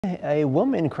A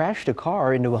woman crashed a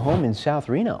car into a home in South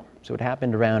Reno. So it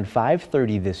happened around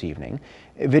 5:30 this evening.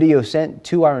 A video sent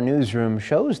to our newsroom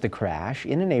shows the crash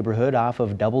in a neighborhood off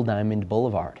of Double Diamond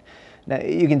Boulevard. Now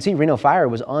you can see Reno Fire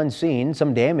was on scene,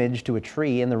 some damage to a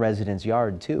tree in the resident's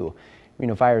yard too.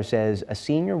 Reno Fire says a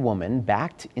senior woman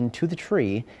backed into the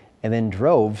tree and then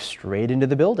drove straight into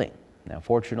the building. Now,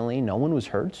 fortunately, no one was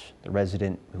hurt. The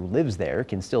resident who lives there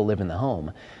can still live in the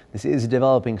home. This is a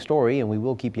developing story, and we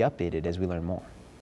will keep you updated as we learn more.